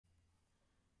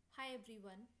Hi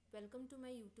everyone, welcome to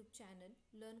my YouTube channel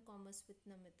Learn Commerce with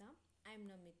Namita. I am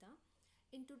Namita.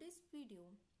 In today's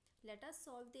video, let us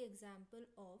solve the example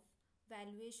of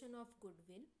valuation of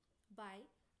goodwill by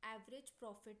average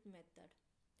profit method.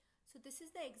 So this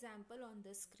is the example on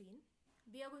the screen.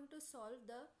 We are going to solve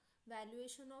the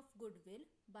valuation of goodwill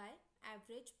by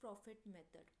average profit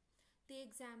method. The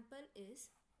example is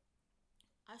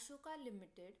Ashoka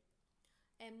Limited,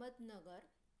 Ahmednagar,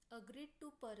 agreed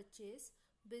to purchase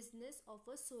business of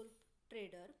a sole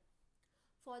trader.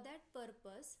 For that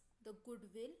purpose, the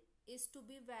goodwill is to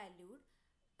be valued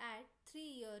at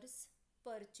 3 years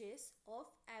purchase of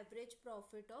average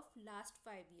profit of last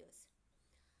 5 years.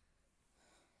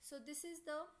 So this is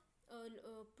the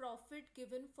profit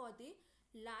given for the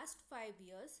last 5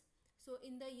 years. So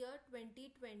in the year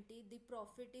 2020, the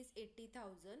profit is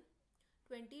 80,000,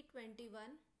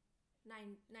 2021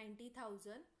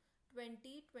 90,000,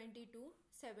 2022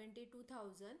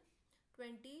 72,000,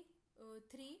 23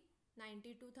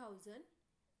 92,000,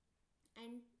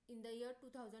 and in the year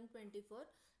 2024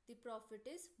 the profit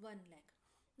is 1 lakh.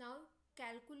 Now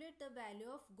calculate the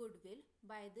value of goodwill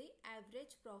by the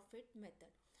average profit method.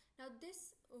 Now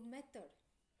this method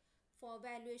for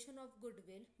valuation of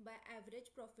goodwill by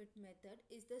average profit method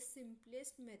is the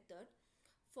simplest method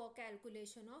for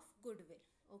calculation of goodwill.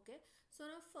 Okay, so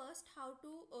now first how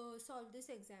to solve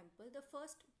this example. The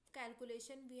first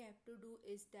calculation we have to do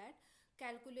is that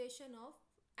calculation of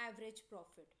average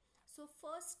profit. So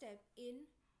first step in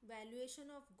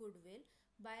valuation of goodwill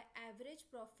by average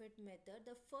profit method,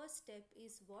 the first step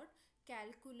is what?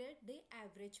 Calculate the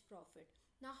average profit.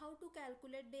 Now how to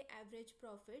calculate the average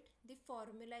profit? The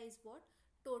formula is what?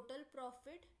 Total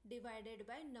profit divided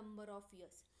by number of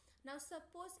years. Now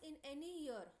suppose in any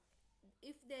year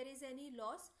if there is any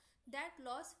loss, that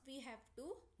loss we have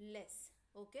to less.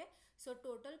 Okay, so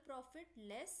total profit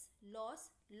less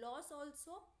loss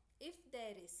also if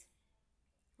there is,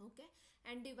 okay,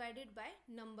 and divided by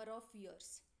number of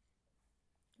years.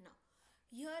 Now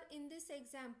here in this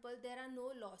example there are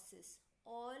no losses,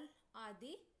 all are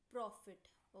the profit.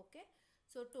 Okay,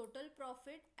 so total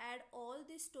profit, add all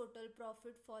this total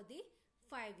profit for the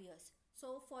 5 years.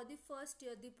 So for the first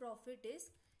year the profit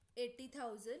is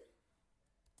 80,000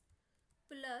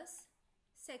 plus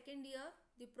second year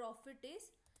the profit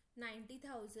is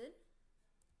 90,000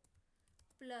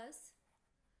 plus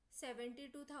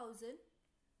 72,000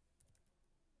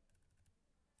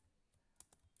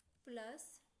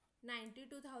 plus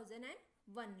 92,000 and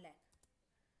 1 lakh.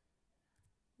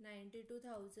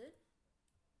 92,000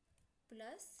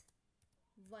 plus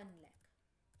 1 lakh.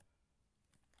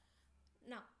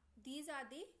 Now these are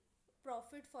the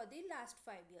profit for the last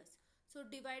 5 years. So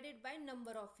divided by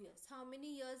number of years. How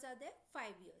many years are there?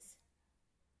 5 years.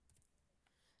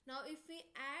 Now if we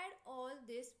add all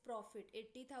this profit,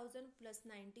 80,000 plus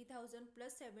 90,000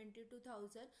 plus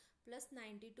 72,000 plus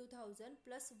 92,000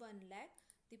 plus 1 lakh,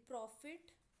 the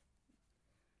profit,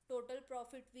 total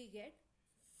profit we get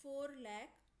 4 lakh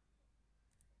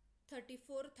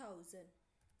 34,000.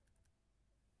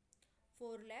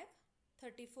 4 lakh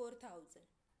 34,000.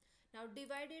 Now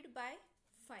divided by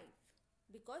 5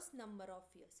 because number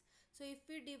of years. So if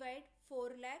we divide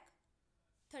 4 lakh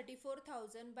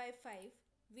 34,000 by 5,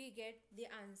 we get the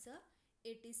answer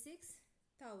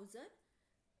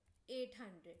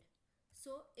 86,800.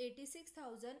 So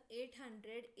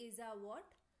 86,800 is our what?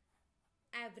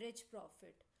 Average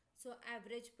profit. So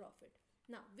average profit.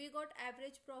 Now we got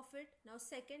average profit. Now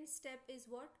second step is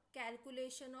what?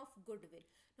 Calculation of goodwill.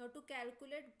 Now to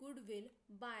calculate goodwill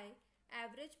by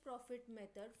average profit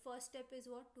method, first step is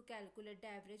what? To calculate the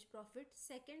average profit.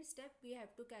 Second step we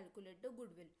have to calculate the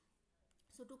goodwill.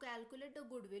 So to calculate the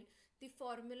goodwill, the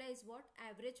formula is what?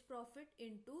 Average profit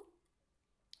into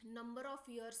number of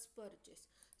years purchase.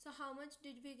 So how much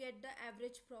did we get the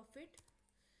average profit?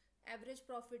 Average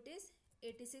profit is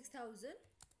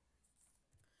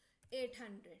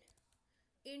 86,800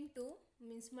 into,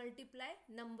 means multiply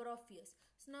number of years.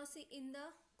 So now see in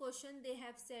the question they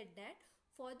have said that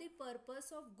for the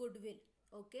purpose of goodwill,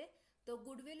 okay, the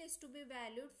goodwill is to be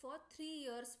valued for 3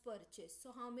 years purchase.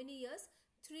 So how many years?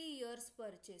 3 years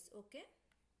purchase. Okay,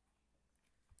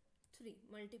 3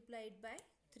 multiplied by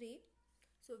 3.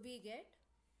 So we get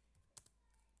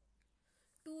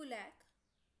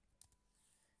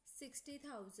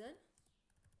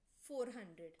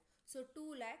 2,60,400. So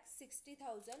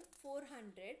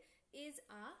 2,60,400 is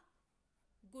our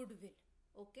goodwill.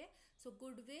 Okay, so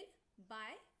goodwill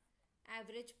by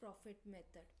average profit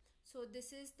method. So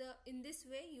this is the, in this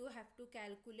way you have to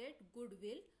calculate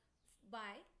goodwill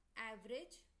by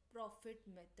average profit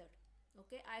method.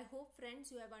 Okay, I hope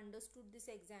friends you have understood this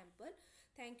example.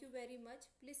 Thank you very much.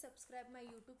 Please subscribe my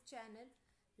YouTube channel,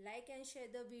 like and share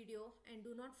the video, and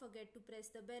do not forget to press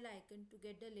the bell icon to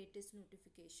get the latest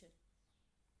notification.